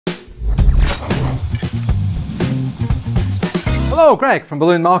Hello, Greg from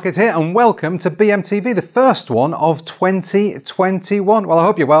Balloon Market here, and welcome to BMTV, the first one of 2021. Well, I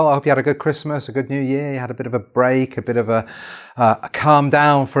hope you're well. I hope you had a good Christmas, a good New Year. You had a bit of a break, a bit of a calm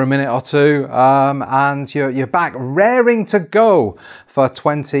down for a minute or two, and you're back raring to go for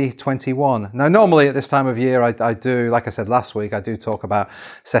 2021. Now, normally at this time of year, I do, like I said last week, I do talk about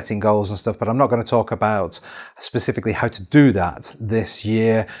setting goals and stuff, but I'm not going to talk about specifically how to do that this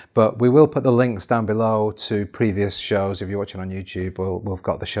year, but we will put the links down below to previous shows. If you're watching on YouTube, we've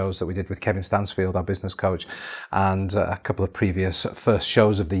got the shows that we did with Kevin Stansfield, our business coach, and a couple of previous first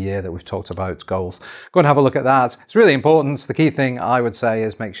shows of the year that we've talked about goals. Go and have a look at that. It's really important. The key thing I would say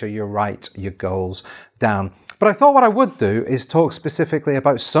is make sure you write your goals down. But I thought what I would do is talk specifically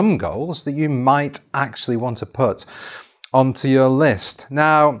about some goals that you might actually want to put onto your list.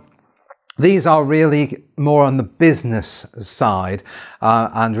 Now, these are really more on the business side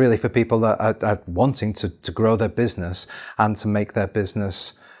and really for people that are wanting to grow their business and to make their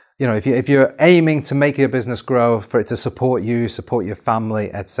business, you know, if you're aiming to make your business grow, for it to support you, support your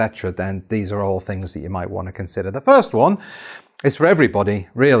family, etc., then these are all things that you might want to consider. The first one is for everybody,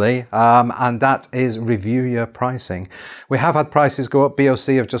 really, and that is review your pricing. We have had prices go up. BOC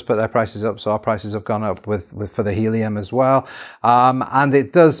have just put their prices up, so our prices have gone up for the helium as well. And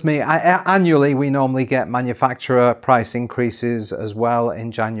it does mean annually we normally get manufacturer price increases as well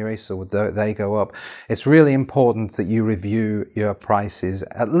in January, so they go up. It's really important that you review your prices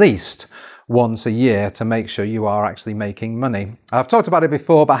at least once a year to make sure you are actually making money. I've talked about it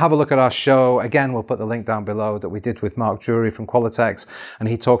before, but have a look at our show. Again, we'll put the link down below that we did with Mark Drury from Qualitex, and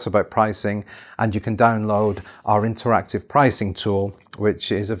he talks about pricing, and you can download our interactive pricing tool, which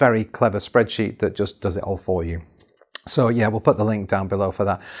is a very clever spreadsheet that just does it all for you. So yeah, we'll put the link down below for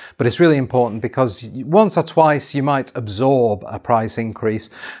that. But it's really important because once or twice you might absorb a price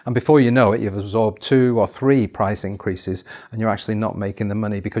increase, and before you know it, you've absorbed 2 or 3 price increases and you're actually not making the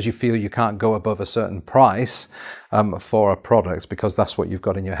money because you feel you can't go above a certain price for a product because that's what you've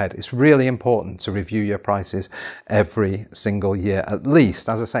got in your head. It's really important to review your prices every single year, at least,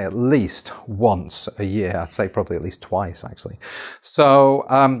 as I say, at least once a year. I'd say probably at least twice, actually. So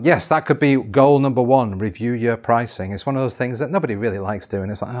yes, that could be goal number 1, review your pricing. It's one of those things that nobody really likes doing.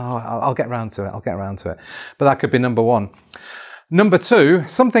 It's like, oh, I'll get around to it. I'll get around to it. But that could be number 1. Number 2,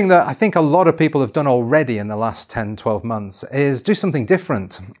 something that I think a lot of people have done already in the last 10, 12 months is do something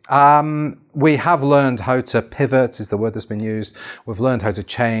different. We have learned how to pivot, is the word that's been used. We've learned how to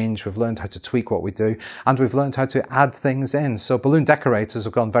change. We've learned how to tweak what we do. And we've learned how to add things in. So balloon decorators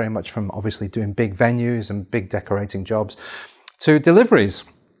have gone very much from obviously doing big venues and big decorating jobs to deliveries.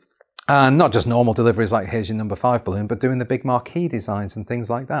 And not just normal deliveries like here's your number 5 balloon, but doing the big marquee designs and things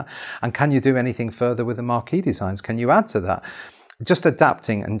like that. And can you do anything further with the marquee designs? Can you add to that? Just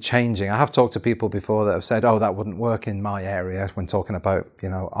adapting and changing. I have talked to people before that have said, oh, that wouldn't work in my area when talking about, you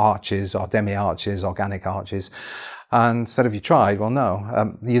know, arches or demi-arches, organic arches. And said, have you tried? Well,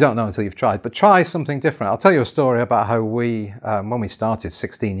 no, you don't know until you've tried, but try something different. I'll tell you a story about how we, when we started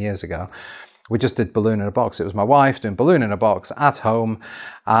 16 years ago, we just did balloon in a box. It was my wife doing balloon in a box at home.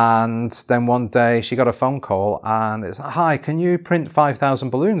 And then one day she got a phone call and it's like, hi, can you print 5,000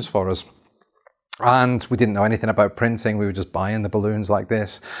 balloons for us? And we didn't know anything about printing. We were just buying the balloons like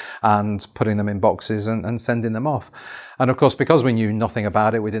this and putting them in boxes and sending them off. And of course, because we knew nothing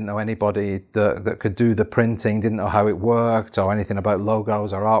about it, we didn't know anybody that could do the printing, didn't know how it worked or anything about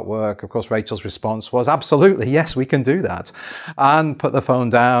logos or artwork. Of course, Rachel's response was absolutely, yes, we can do that. And put the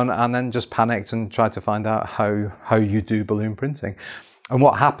phone down and then just panicked and tried to find out how you do balloon printing. And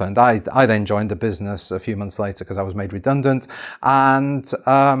what happened, I then joined the business a few months later because I was made redundant, and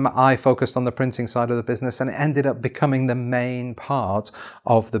I focused on the printing side of the business, and it ended up becoming the main part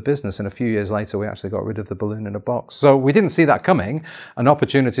of the business. And a few years later, we actually got rid of the balloon in a box. So we didn't see that coming, and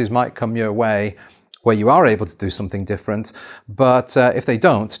opportunities might come your way where you are able to do something different. But if they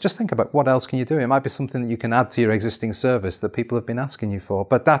don't, just think about what else can you do. It might be something that you can add to your existing service that people have been asking you for.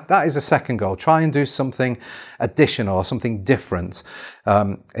 But that is a second goal. Try and do something additional or something different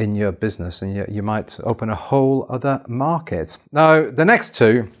in your business, and you might open a whole other market. Now, the next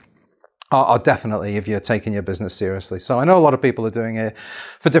 2 are definitely if you're taking your business seriously. So I know a lot of people are doing it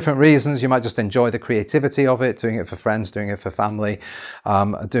for different reasons. You might just enjoy the creativity of it, doing it for friends, doing it for family,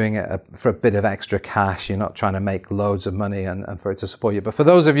 doing it for a bit of extra cash. You're not trying to make loads of money and for it to support you. But for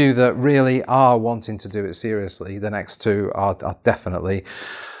those of you that really are wanting to do it seriously, the next 2 are definitely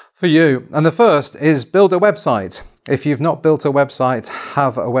for you. And the first is build a website. If you've not built a website,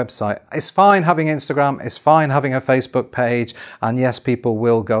 have a website. It's fine having Instagram, it's fine having a Facebook page, and yes, people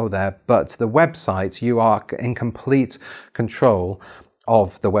will go there, but the website, you are in complete control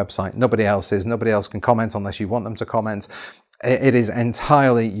of the website. Nobody else is. Nobody else can comment unless you want them to comment. it is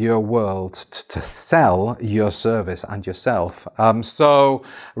entirely your world to sell your service and yourself. So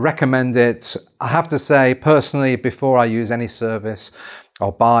recommend it. I have to say, personally, before I use any service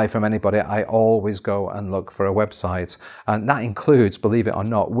or buy from anybody, I always go and look for a website. And that includes, believe it or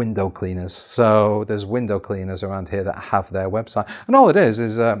not, window cleaners. So there's window cleaners around here that have their website. And all it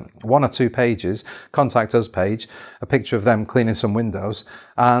is 1 or 2 pages, contact us page, a picture of them cleaning some windows,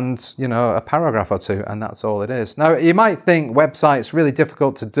 and, you know, a paragraph or 2, and that's all it is. Now, you might think websites really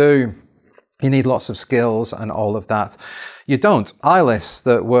difficult to do. You need lots of skills and all of that. You don't. Iris,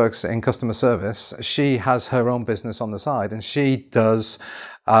 that works in customer service, she has her own business on the side, and she does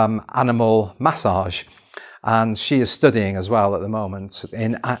animal massage. And she is studying as well at the moment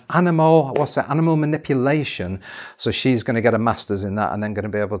in animal manipulation. So she's going to get a master's in that and then going to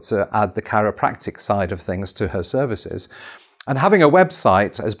be able to add the chiropractic side of things to her services. And having a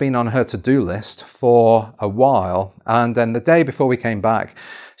website has been on her to-do list for a while. And then the day before we came back,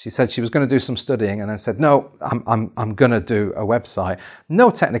 she said she was going to do some studying, and then said, no, I'm going to do a website.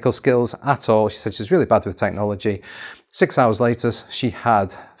 No technical skills at all. She said she's really bad with technology. 6 hours later, she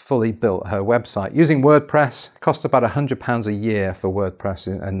had fully built her website using WordPress. It cost about £100 a year for WordPress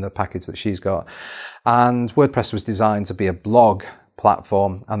in the package that she's got. And WordPress was designed to be a blog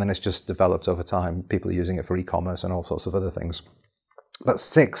platform, and then it's just developed over time. People are using it for e-commerce and all sorts of other things. But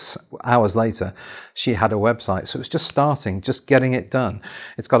 6 hours later, she had a website. So it was just starting, just getting it done.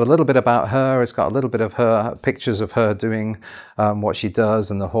 It's got a little bit about her. It's got a little bit of her pictures of her doing what she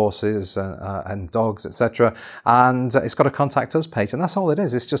does, and the horses and dogs, etc. And it's got a contact us page. And that's all it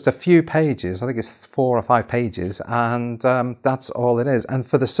is. It's just a few pages. I think it's 4 or 5 pages. And that's all it is. And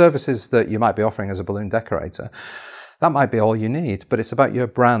for the services that you might be offering as a balloon decorator, that might be all you need, but it's about your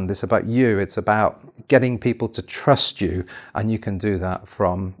brand. It's about you. It's about getting people to trust you, and you can do that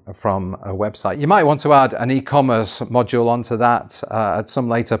from a website. You might want to add an e-commerce module onto that at some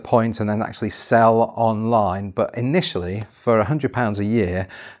later point, and then actually sell online. But initially, for £100 a year,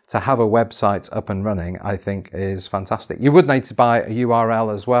 to have a website up and running, I think is fantastic. You would need to buy a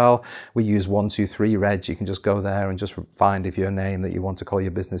URL as well. We use 123reg. You can just go there and just find if your name that you want to call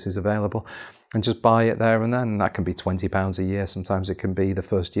your business is available, and just buy it there and then. And that can be £20 a year. Sometimes it can be the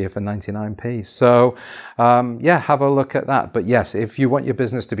first year for 99p. So yeah, have a look at that. But yes, if you want your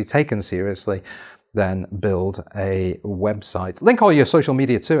business to be taken seriously, then build a website. Link all your social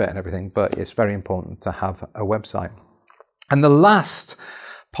media to it and everything, but it's very important to have a website. And the last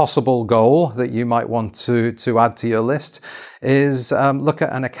possible goal that you might want to add to your list is look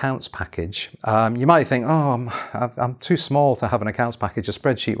at an accounts package. You might think, oh, I'm too small to have an accounts package, a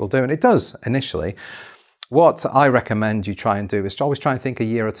spreadsheet will do, and it does initially. What I recommend you try and do is to always try and think a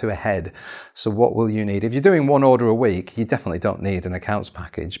year or 2 ahead. So what will you need? If you're doing 1 order a week, you definitely don't need an accounts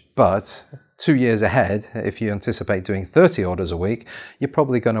package, but 2 years ahead, if you anticipate doing 30 orders a week, you're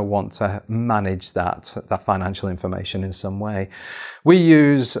probably going to want to manage that financial information in some way. We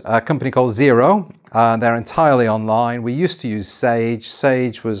use a company called Xero. They're entirely online. We used to use Sage.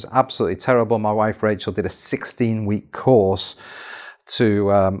 Sage was absolutely terrible. My wife Rachel did a 16-week course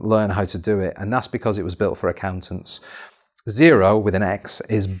to learn how to do it, and that's because it was built for accountants. Xero, with an X,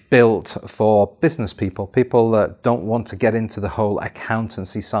 is built for business people, people that don't want to get into the whole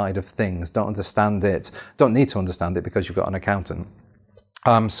accountancy side of things, don't understand it, don't need to understand it because you've got an accountant.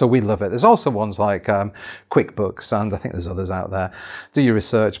 So we love it. There's also ones like QuickBooks, and I think there's others out there. Do your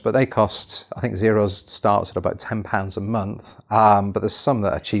research, but they cost, I think Xero's starts at about £10 a month, but there's some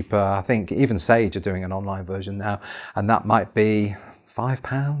that are cheaper. I think even Sage are doing an online version now, and that might be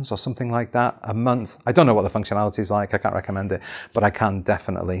 £5 or something like that a month. I don't know what the functionality is like. I can't recommend it, but I can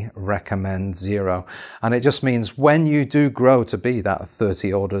definitely recommend Xero. And it just means when you do grow to be that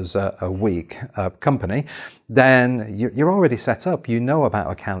 30 orders a week company, then you're already set up. You know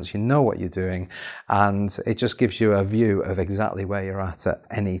about accounts, you know what you're doing, and it just gives you a view of exactly where you're at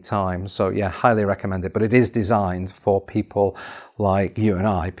any time. So yeah, highly recommend it, but it is designed for people like you and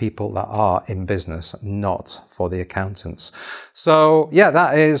I, people that are in business, not for the accountants. So yeah,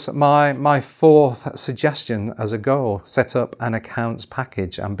 that is my 4th suggestion as a goal. Set up an accounts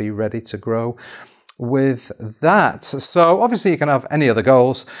package and be ready to grow with that. So obviously you can have any other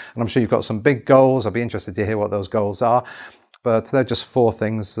goals, and I'm sure you've got some big goals. I'd be interested to hear what those goals are, but they're just 4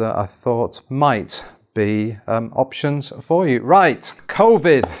 things that I thought might be options for you. Right,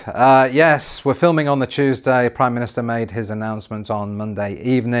 COVID. Yes, we're filming on the Tuesday. Prime Minister made his announcement on Monday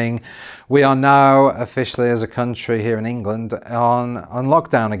evening. We are now officially, as a country here in England, on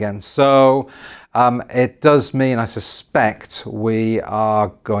lockdown again. So It does mean, I suspect, we are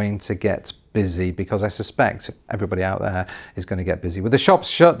going to get busy, because I suspect everybody out there is going to get busy. With the shops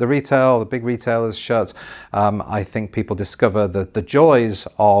shut, the big retailers shut, I think people discover the joys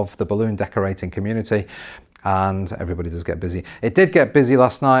of the balloon decorating community, and everybody does get busy. It did get busy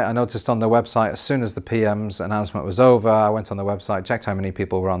last night. I noticed on the website, as soon as the PM's announcement was over, I went on the website, checked how many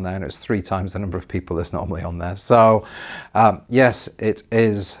people were on there, and it was 3 times the number of people that's normally on there. So yes, it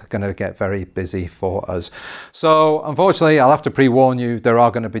is going to get very busy for us. So unfortunately, I'll have to pre-warn you, there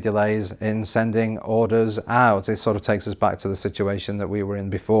are going to be delays in sending orders out. It sort of takes us back to the situation that we were in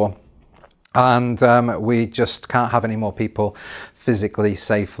before. And we just can't have any more people physically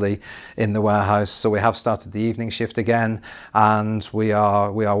safely in the warehouse, so we have started the evening shift again, and we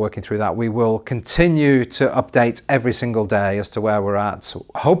are working through that. We will continue to update every single day as to where we're at.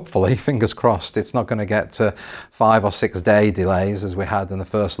 Hopefully, fingers crossed, it's not going to get to 5 or 6 day delays as we had in the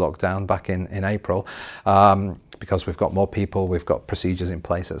first lockdown back in April. Because we've got more people, we've got procedures in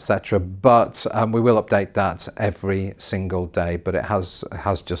place, etc. But we will update that every single day. But it has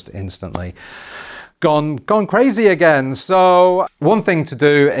just instantly gone crazy again. So one thing to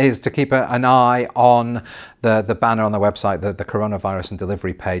do is to keep an eye on the banner on the website, the coronavirus and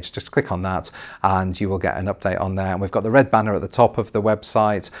delivery page. Just click on that and you will get an update on there. And we've got the red banner at the top of the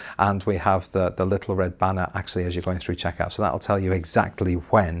website, and we have the little red banner actually as you're going through checkout. So that'll tell you exactly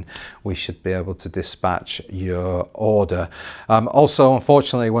when we should be able to dispatch your order. Also,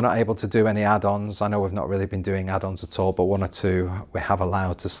 unfortunately, we're not able to do any add-ons. I know we've not really been doing add-ons at all, but 1 or 2 we have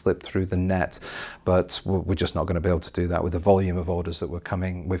allowed to slip through the net. But we're just not going to be able to do that with the volume of orders that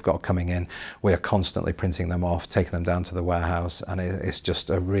we've got coming in. We are constantly printing them off, taking them down to the warehouse, and it's just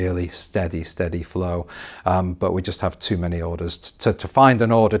a really steady flow. But we just have too many orders to find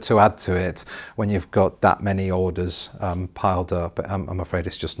an order to add to it. When you've got that many orders piled up, I'm afraid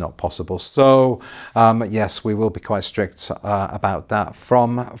it's just not possible. So yes, we will be quite strict about that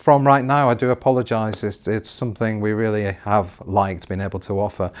from right now. I do apologize. It's something we really have liked being able to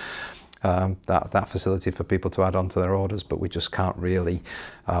offer. That facility for people to add on to their orders, but we just can't really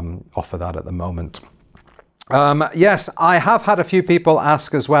offer that at the moment. Yes, I have had a few people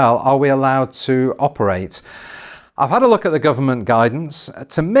ask as well, are we allowed to operate? I've had a look at the government guidance.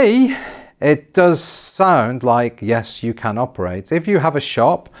 To me, it does sound like, yes, you can operate. If you have a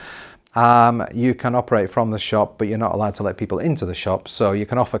shop, you can operate from the shop, but you're not allowed to let people into the shop. So you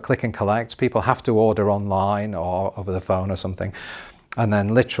can offer click and collect. People have to order online or over the phone or something. And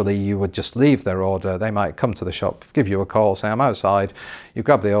then literally you would just leave their order. They might come to the shop, give you a call, say, I'm outside. You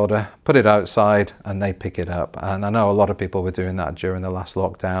grab the order, put it outside, and they pick it up. And I know a lot of people were doing that during the last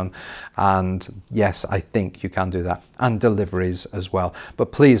lockdown. And yes, I think you can do that. And deliveries as well.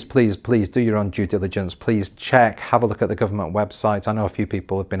 But please, please, please do your own due diligence. Please check, have a look at the government website. I know a few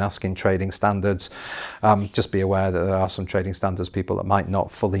people have been asking trading standards. Just be aware that there are some trading standards people that might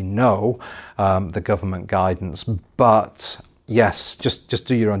not fully know the government guidance. But yes, just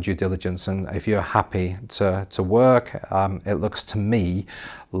do your own due diligence, and if you're happy to work, it looks to me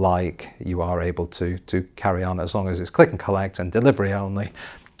like you are able to carry on as long as it's click and collect and delivery only,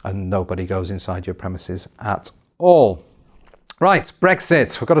 and nobody goes inside your premises at all. Right,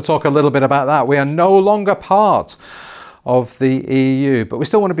 Brexit. We've got to talk a little bit about that. We are no longer part of the EU, but we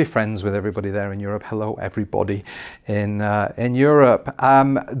still want to be friends with everybody there in Europe. Hello, everybody in Europe.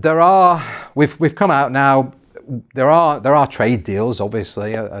 We've come out now. There are trade deals,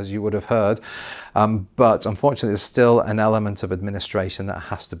 obviously, as you would have heard, but unfortunately there's still an element of administration that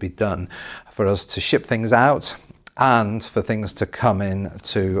has to be done for us to ship things out and for things to come in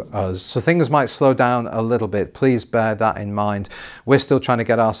to us. So things might slow down a little bit. Please bear that in mind. We're still trying to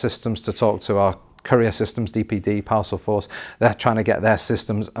get our systems to talk to our courier systems, DPD, Parcel Force. They're trying to get their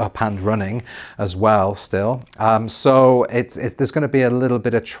systems up and running as well still. So there's going to be a little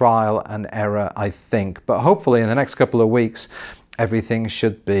bit of trial and error, I think. But hopefully in the next couple of weeks, everything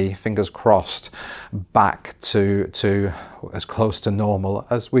should be, fingers crossed, back to as close to normal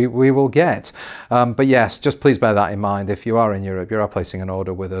as we will get. But yes, just please bear that in mind. If you are in Europe, you are placing an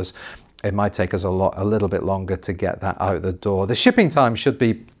order with us, it might take us a little bit longer to get that out the door. The shipping time should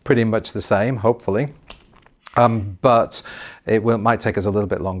be pretty much the same, hopefully. But it might take us a little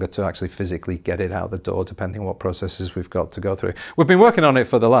bit longer to actually physically get it out the door, depending on what processes we've got to go through. We've been working on it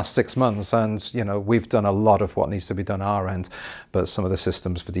for the last 6 months, and we've done a lot of what needs to be done our end, but some of the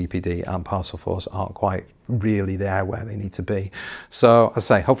systems for DPD and Parcel Force aren't quite really there where they need to be. So as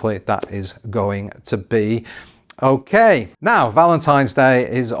I say, hopefully that is going to be Okay, now Valentine's Day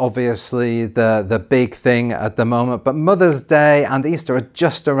is obviously the big thing at the moment, but Mother's Day and Easter are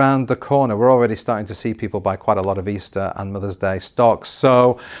just around the corner. We're already starting to see people buy quite a lot of Easter and Mother's Day stock.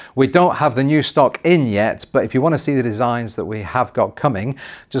 So we don't have the new stock in yet, but if you want to see the designs that we have got coming,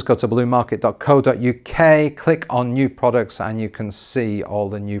 just go to balloonmarket.co.uk, click on new products, and you can see all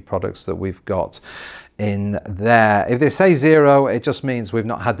the new products that we've got in there. If they say 0, it just means we've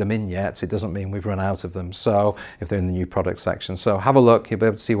not had them in yet. It doesn't mean we've run out of them. So if they're in the new product section, so have a look, you'll be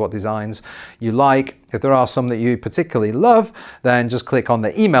able to see what designs you like. If there are some that you particularly love, then just click on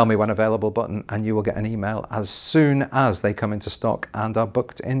the email me when available button and you will get an email as soon as they come into stock and are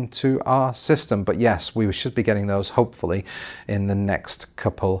booked into our system. But yes, we should be getting those hopefully in the next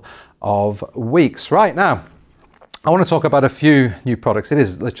couple of weeks. Right now, I want to talk about a few new products. It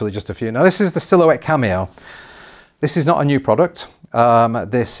is literally just a few. Now, this is the Silhouette Cameo. This is not a new product.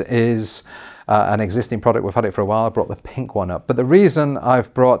 This is an existing product. We've had it for a while. I brought the pink one up. But the reason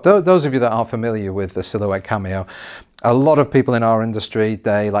I've brought, those of you that aren't familiar with the Silhouette Cameo, a lot of people in our industry,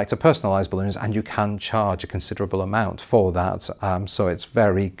 they like to personalize balloons, and you can charge a considerable amount for that. So it's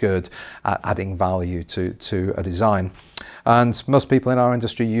very good at adding value to a design. And most people in our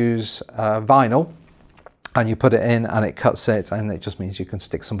industry use vinyl. And you put it in and it cuts it, and it just means you can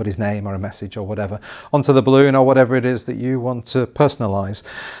stick somebody's name or a message or whatever onto the balloon or whatever it is that you want to personalize.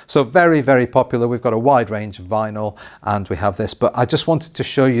 So very, very popular. We've got a wide range of vinyl and we have this, but I just wanted to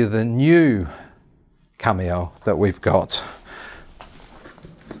show you the new Cameo that we've got.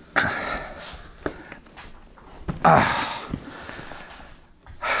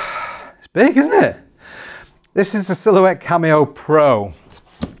 It's big, isn't it? This is the Silhouette Cameo Pro.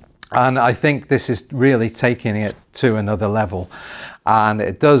 And I think this is really taking it to another level. And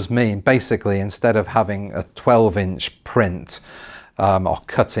it does mean basically, instead of having a 12-inch print or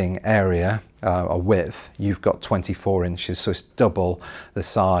cutting area or width, you've got 24 inches, so it's double the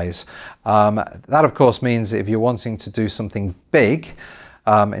size. That of course means if you're wanting to do something big,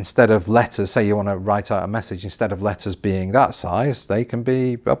 instead of letters, say you want to write out a message, instead of letters being that size, they can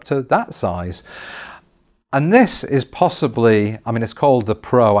be up to that size. And this is possibly, I mean, it's called the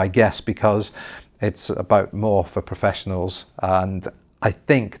Pro, I guess, because it's about more for professionals. And I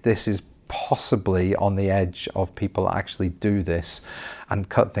think this is possibly on the edge of people actually do this and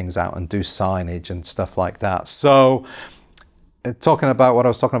cut things out and do signage and stuff like that. So talking about what I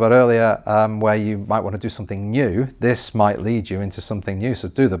was talking about earlier, where you might want to do something new, this might lead you into something new. So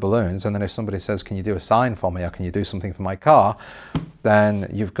do the balloons, and then if somebody says, can you do a sign for me, or can you do something for my car, then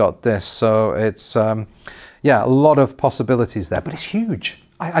you've got this. So it's, yeah, a lot of possibilities there, but it's huge.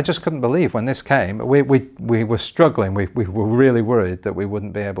 I just couldn't believe when this came. We were struggling. We were really worried that we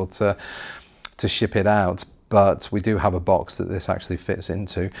wouldn't be able to ship it out. But we do have a box that this actually fits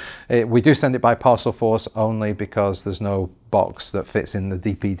into. We do send it by parcel force only because there's no box that fits in the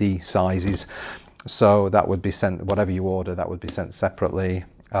DPD sizes. So that would be sent, whatever you order, that would be sent separately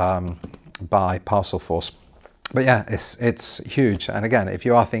by parcel force. But yeah, it's huge. And again, if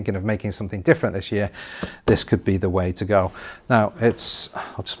you are thinking of making something different this year, this could be the way to go. Now I'll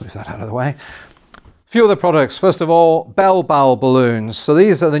just move that out of the way. Few other products. First of all, Belbal balloons. So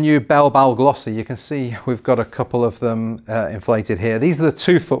these are the new Belbal Glossy. You can see we've got a couple of them inflated here. These are the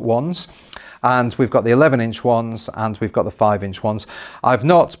 2-foot ones, and we've got the 11-inch ones, and we've got the 5-inch ones. I've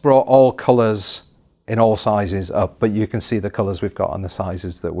not brought all colors in all sizes up, but you can see the colors we've got and the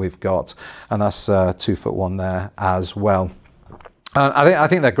sizes that we've got, and that's a 2-foot one there as well. I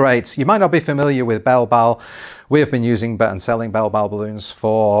think they're great. You might not be familiar with Belbal. We have been using and selling Belbal balloons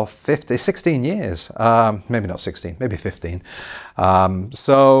for 16 years. Maybe not 16, maybe 15.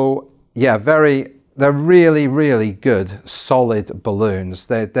 So yeah, they're really, really good, solid balloons.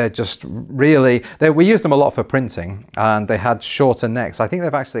 They're just really, we use them a lot for printing, and they had shorter necks. I think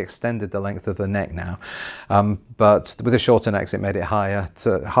they've actually extended the length of the neck now. But with the shorter necks, it made it harder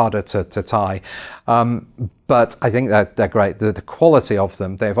to tie. But I think that they're great. The quality of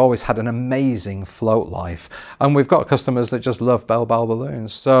them, they've always had an amazing float life. And we've got customers that just love Belbal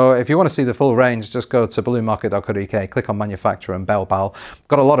balloons. So if you want to see the full range, just go to balloonmarket.co.uk, click on manufacturer and Belbal.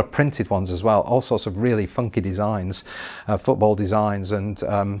 Got a lot of printed ones as well, all sorts of really funky designs, football designs and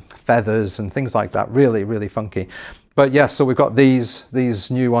feathers and things like that. Really, really funky. But yes, so we've got these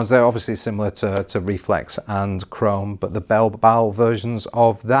new ones. They're obviously similar to Reflex and Chrome, but the Belbal versions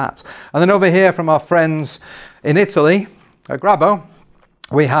of that. And then over here from our friends in Italy, at Grabo,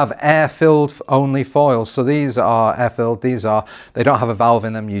 We have air-filled only foils. So these are air-filled, they don't have a valve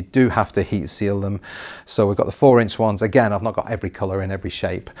in them. You do have to heat seal them. So we've got the 4-inch ones. Again, I've not got every color in every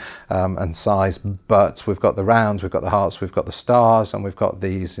shape and size, but we've got the rounds, we've got the hearts, we've got the stars, and we've got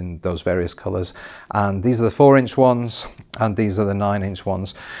these in those various colors. And these are the 4-inch ones, and these are the 9-inch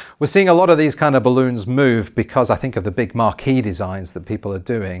ones. We're seeing a lot of these kind of balloons move because I think of the big marquee designs that people are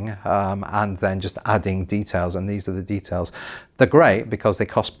doing, and then just adding details, and these are the details. They're great because they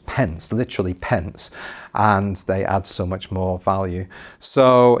cost pence, literally pence, and they add so much more value.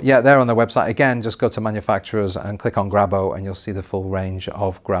 So yeah, they're on the website. Again, just go to manufacturers and click on Grabo and you'll see the full range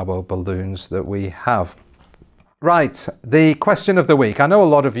of Grabo balloons that we have. Right, the question of the week. I know a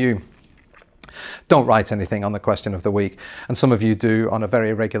lot of you don't write anything on the question of the week, and some of you do on a very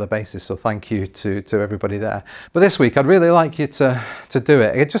irregular basis, so thank you to everybody there. But this week I'd really like you to do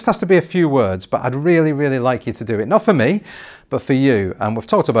it. It just has to be a few words, but I'd really like you to do it. Not for me, but for you. And we've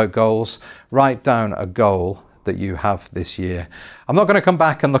talked about goals. Write down a goal that you have this year. I'm not going to come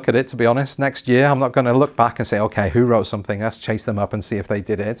back and look at it, to be honest. Next year I'm not going to look back and say, okay, who wrote something? Let's chase them up and see if they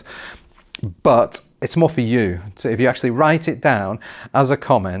did it. But it's more for you. So if you actually write it down as a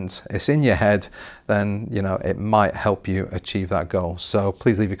comment, it's in your head, then you know it might help you achieve that goal. So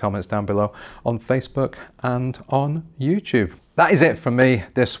please leave your comments down below on Facebook and on YouTube. That is it from me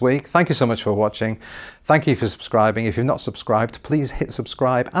this week. Thank you so much for watching. Thank you for subscribing. If you've not subscribed, please hit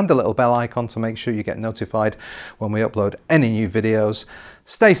subscribe and the little bell icon to make sure you get notified when we upload any new videos.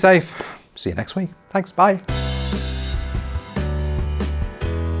 Stay safe. See you next week. Thanks. Bye.